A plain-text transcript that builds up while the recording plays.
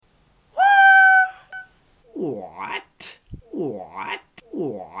What? What?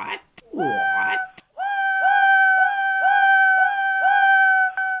 What? What?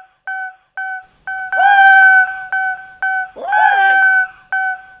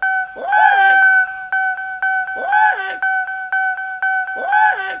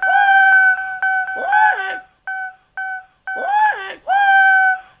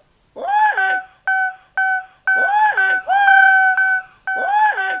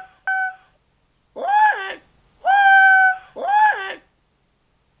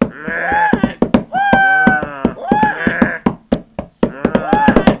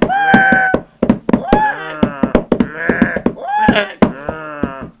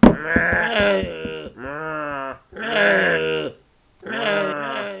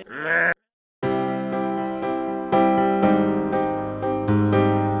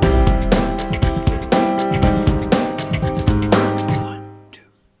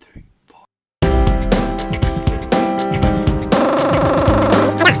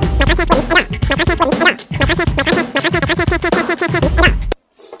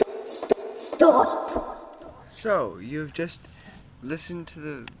 So, you've just listened to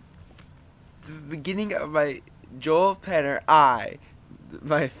the beginning of my Joel Penner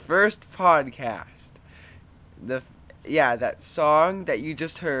my first podcast. That song that you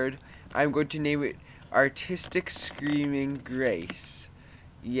just heard, I'm going to name it Artistic Screaming Grace.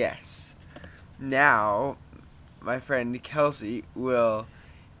 Yes. Now, my friend Kelsey will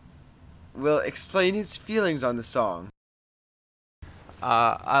explain his feelings on the song.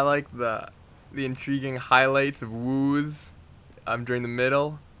 I like the intriguing highlights of woos during the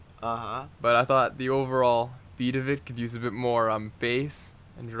middle, but I thought the overall beat of it could use a bit more bass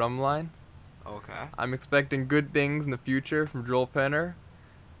and drum line. Okay. I'm expecting good things in the future from Joel Penner,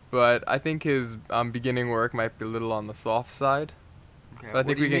 but I think his beginning work might be a little on the soft side. Okay. But I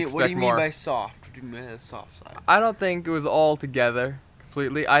think we can expect more. What do you mean by soft? What do you mean by the soft side? I don't think it was all together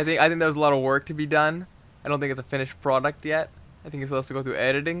completely. I think there's a lot of work to be done. I don't think it's a finished product yet. I think it's supposed to go through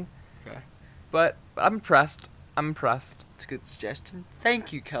editing. Okay. But I'm impressed. That's a good suggestion.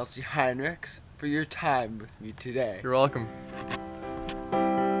 Thank you, Kelsey Heinrichs, for your time with me today. You're welcome.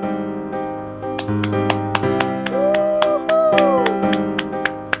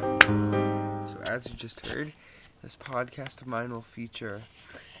 So as you just heard, this podcast of mine will feature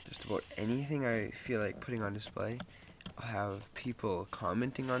just about anything I feel like putting on display. I'll have people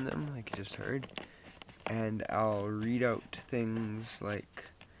commenting on them, like you just heard, and I'll read out things like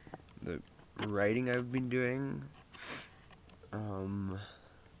the writing I've been doing.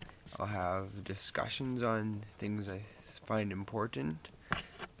 I'll have discussions on things I find important.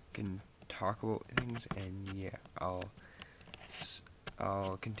 Can talk about things, and yeah, I'll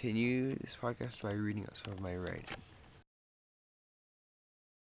continue this podcast by reading out some of my writing.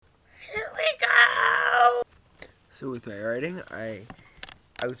 Here we go. So with my writing, I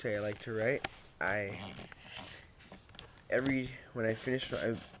would say I like to write. When I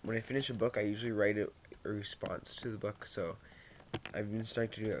finish a book, I usually write a response to the book. So I've been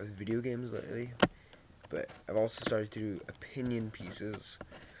starting to do that with video games lately, but I've also started to do opinion pieces,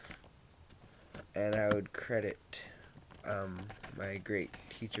 and I would credit my great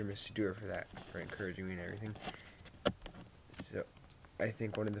teacher, Mr. Dewar, for encouraging me and everything. So I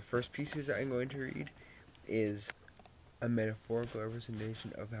think one of the first pieces I'm going to read is a metaphorical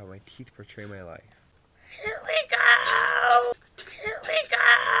representation of how my teeth portray my life. Here we go! Here we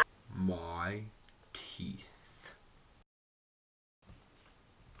go! My teeth.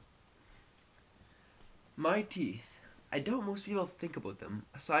 My teeth. I doubt most people think about them,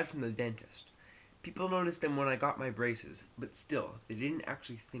 aside from the dentist. People noticed them when I got my braces, but still, they didn't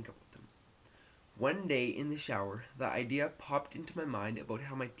actually think about them. One day in the shower, the idea popped into my mind about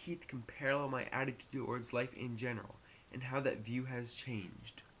how my teeth can parallel my attitude towards life in general, and how that view has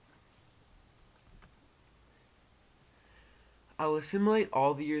changed. I'll assimilate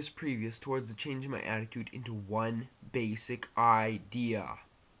all the years previous towards the change in my attitude into one basic idea.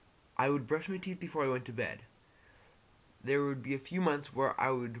 I would brush my teeth before I went to bed. There would be a few months where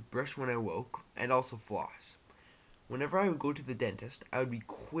I would brush when I woke, and also floss. Whenever I would go to the dentist, I would be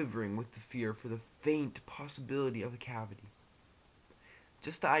quivering with the fear for the faint possibility of a cavity.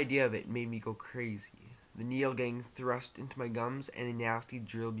 Just the idea of it made me go crazy. The needle getting thrust into my gums and a nasty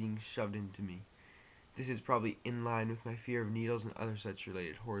drill being shoved into me. This is probably in line with my fear of needles and other such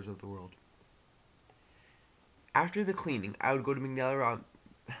related horrors of the world. After the cleaning, I would go to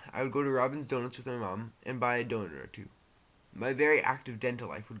Robin's Donuts with my mom and buy a donut or two. My very active dental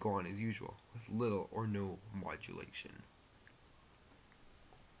life would go on as usual, with little or no modulation.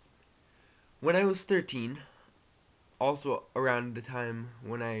 When I was 13, also around the time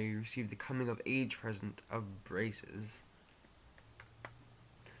when I received the coming of age present of braces.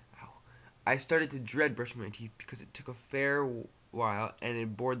 Ow. I started to dread brushing my teeth because it took a fair while and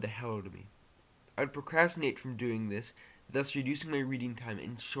it bored the hell out of me. I would procrastinate from doing this, thus reducing my reading time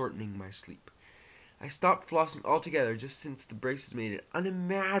and shortening my sleep. I stopped flossing altogether just since the braces made it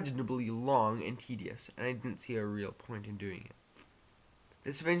unimaginably long and tedious, and I didn't see a real point in doing it.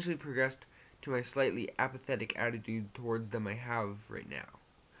 This eventually progressed to my slightly apathetic attitude towards them I have right now.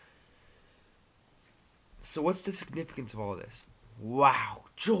 So what's the significance of all this? Wow,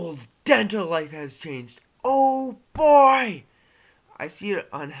 Joel's dental life has changed. Oh boy! I see it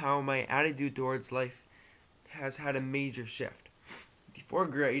on how my attitude towards life has had a major shift. Before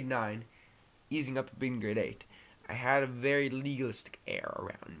grade 9, easing up to being grade 8, I had a very legalistic air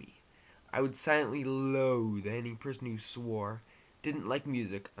around me. I would silently loathe any person who swore, didn't like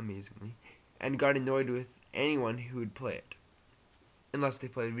music, amazingly, and got annoyed with anyone who would play it. Unless they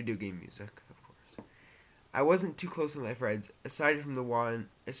played video game music, of course. I wasn't too close with my friends, aside from the ones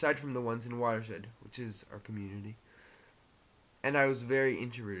in Watershed, which is our community. And I was very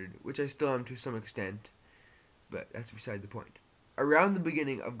introverted, which I still am to some extent, but that's beside the point. Around the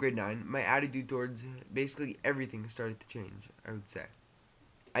beginning of grade 9, my attitude towards basically everything started to change, I would say.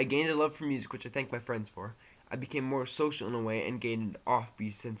 I gained a love for music, which I thank my friends for. I became more social in a way and gained an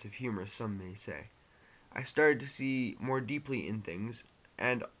offbeat sense of humor, some may say. I started to see more deeply in things,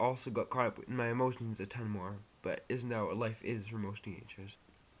 and also got caught up in my emotions a ton more, but isn't that what life is for most teenagers?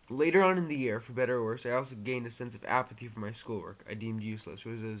 Later on in the year, for better or worse, I also gained a sense of apathy for my schoolwork I deemed useless,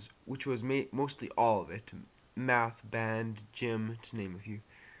 which was mostly all of it. Math, band, gym, to name a few.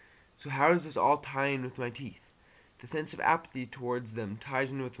 So how does this all tie in with my teeth? The sense of apathy towards them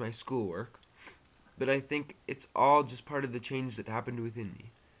ties in with my schoolwork, but I think it's all just part of the change that happened within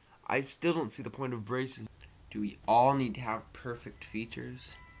me. I still don't see the point of braces. Do we all need to have perfect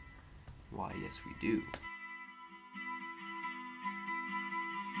features? Why, yes we do.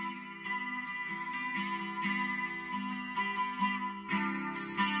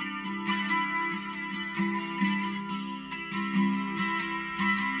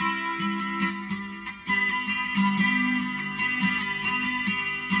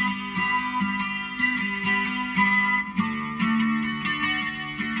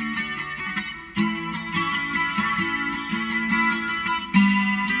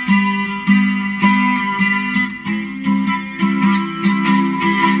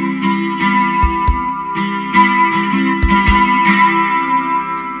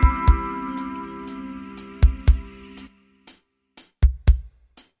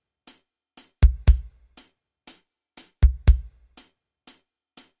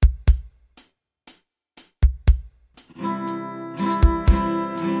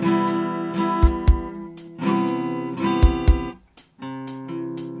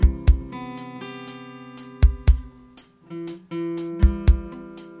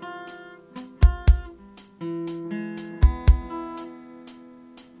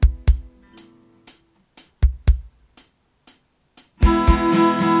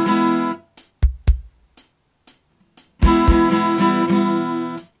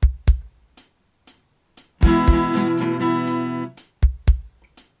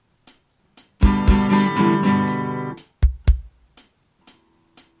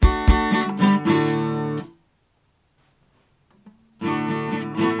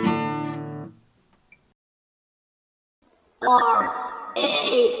 R-A-I-N.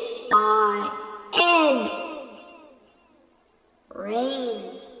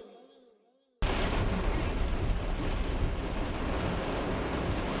 Rain.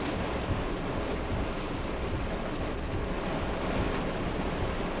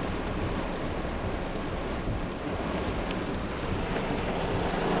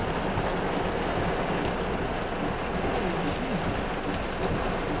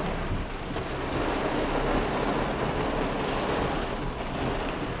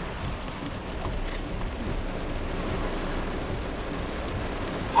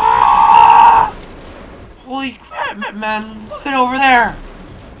 Holy crap, man, look at over there!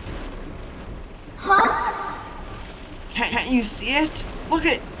 Huh? Can't you see it? Look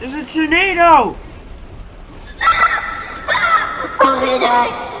it, there's a tornado! We're all gonna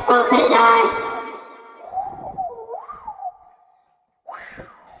die. We're all gonna die.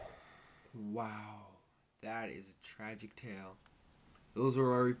 Wow, that is a tragic tale. Those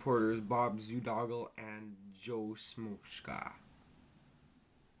were our reporters, Bob Zudoggle and Joe Smoshka.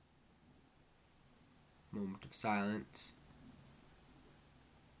 Moment of silence.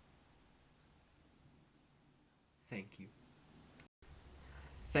 Thank you.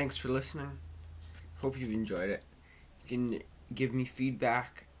 Thanks for listening. Hope you've enjoyed it. You can give me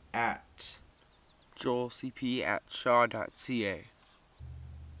feedback at joelcp@shaw.ca.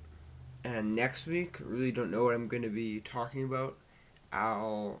 And next week, I really don't know what I'm going to be talking about.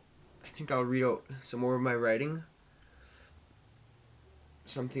 I think I'll read out some more of my writing.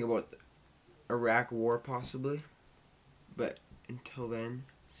 Something about the Iraq War, possibly. But until then,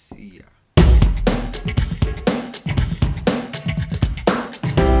 see ya.